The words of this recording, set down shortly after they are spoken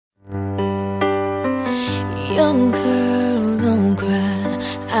Young girl, don't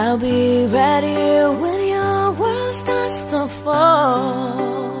cry. I'll be right here when your world starts to fall.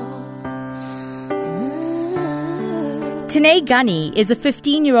 Tanae Gunny is a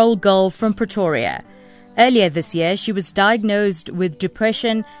 15-year-old girl from Pretoria. Earlier this year, she was diagnosed with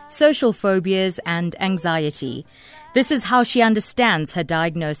depression, social phobias, and anxiety. This is how she understands her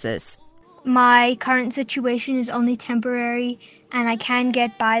diagnosis. My current situation is only temporary, and I can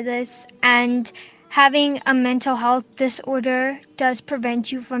get by this. And having a mental health disorder does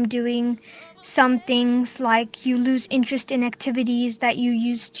prevent you from doing some things, like you lose interest in activities that you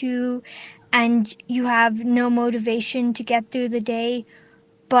used to, and you have no motivation to get through the day.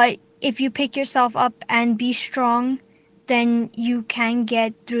 But if you pick yourself up and be strong, then you can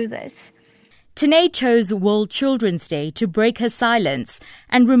get through this. Tanae chose World Children's Day to break her silence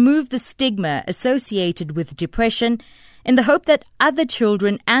and remove the stigma associated with depression, in the hope that other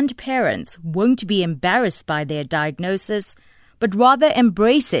children and parents won't be embarrassed by their diagnosis, but rather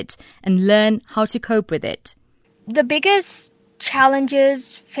embrace it and learn how to cope with it. The biggest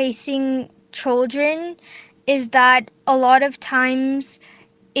challenges facing children is that a lot of times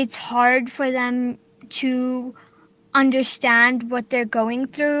it's hard for them to understand what they're going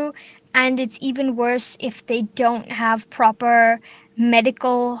through, and it's even worse if they don't have proper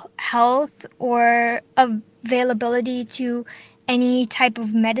medical health or availability to any type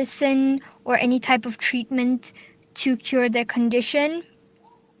of medicine or any type of treatment to cure their condition.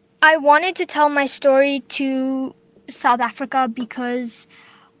 I wanted to tell my story to South Africa because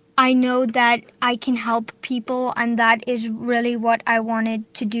I know that I can help people, and that is really what I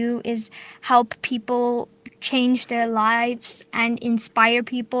wanted to do, is help people change their lives and inspire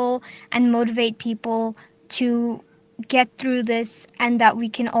people and motivate people to get through this, and that we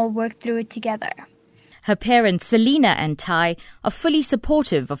can all work through it together. Her parents, Selena and Ty, are fully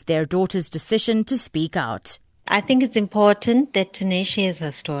supportive of their daughter's decision to speak out. I think it's important that Tanae shares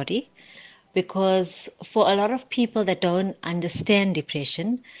her story, because for a lot of people that don't understand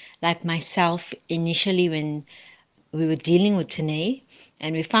depression, like myself initially when we were dealing with Tanae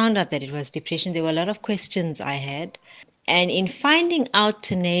and we found out that it was depression, there were a lot of questions I had. And in finding out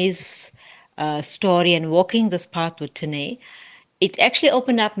Tanae's story and walking this path with Tanae, it actually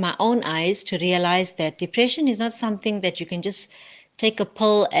opened up my own eyes to realize that depression is not something that you can just take a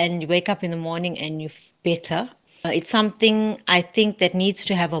pill and you wake up in the morning and you're better. It's something I think that needs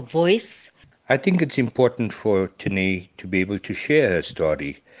to have a voice. I think it's important for Tanae to be able to share her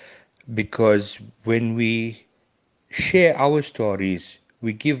story, because when we share our stories,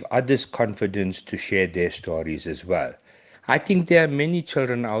 we give others confidence to share their stories as well. I think there are many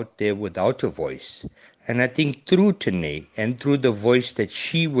children out there without a voice, and I think through Tanae and through the voice that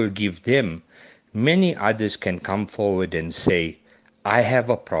she will give them, many others can come forward and say, I have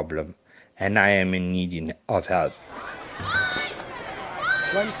a problem and I am in need of help.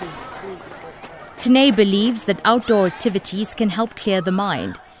 Tanae believes that outdoor activities can help clear the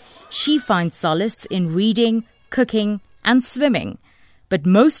mind. She finds solace in reading, cooking, and swimming. But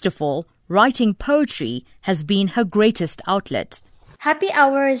most of all, writing poetry has been her greatest outlet. Happy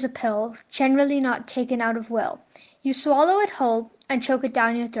hour is a pill, generally not taken out of will. You swallow it whole and choke it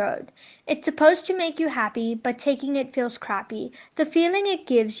down your throat. It's supposed to make you happy, but taking it feels crappy. The feeling it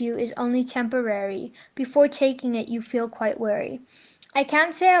gives you is only temporary. Before taking it, you feel quite weary. I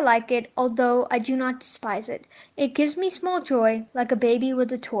can't say I like it, although I do not despise it. It gives me small joy, like a baby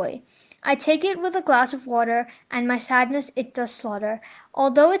with a toy. I take it with a glass of water, and my sadness it does slaughter.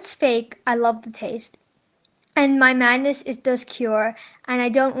 Although it's fake, I love the taste. And my madness it does cure, and I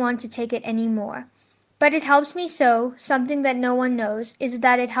don't want to take it anymore. But it helps me so, something that no one knows, is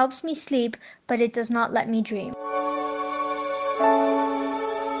that it helps me sleep, but it does not let me dream.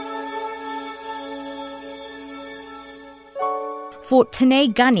 For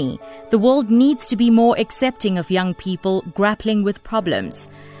Tanae Gunny, the world needs to be more accepting of young people grappling with problems.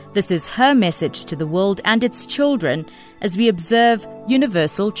 This is her message to the world and its children as we observe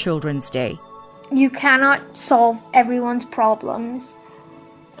Universal Children's Day. You cannot solve everyone's problems,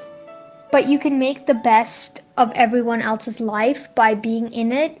 but you can make the best of everyone else's life by being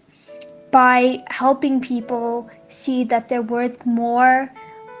in it, by helping people see that they're worth more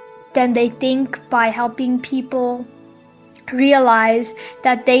than they think, by helping people realize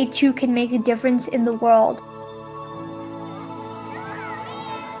that they too can make a difference in the world.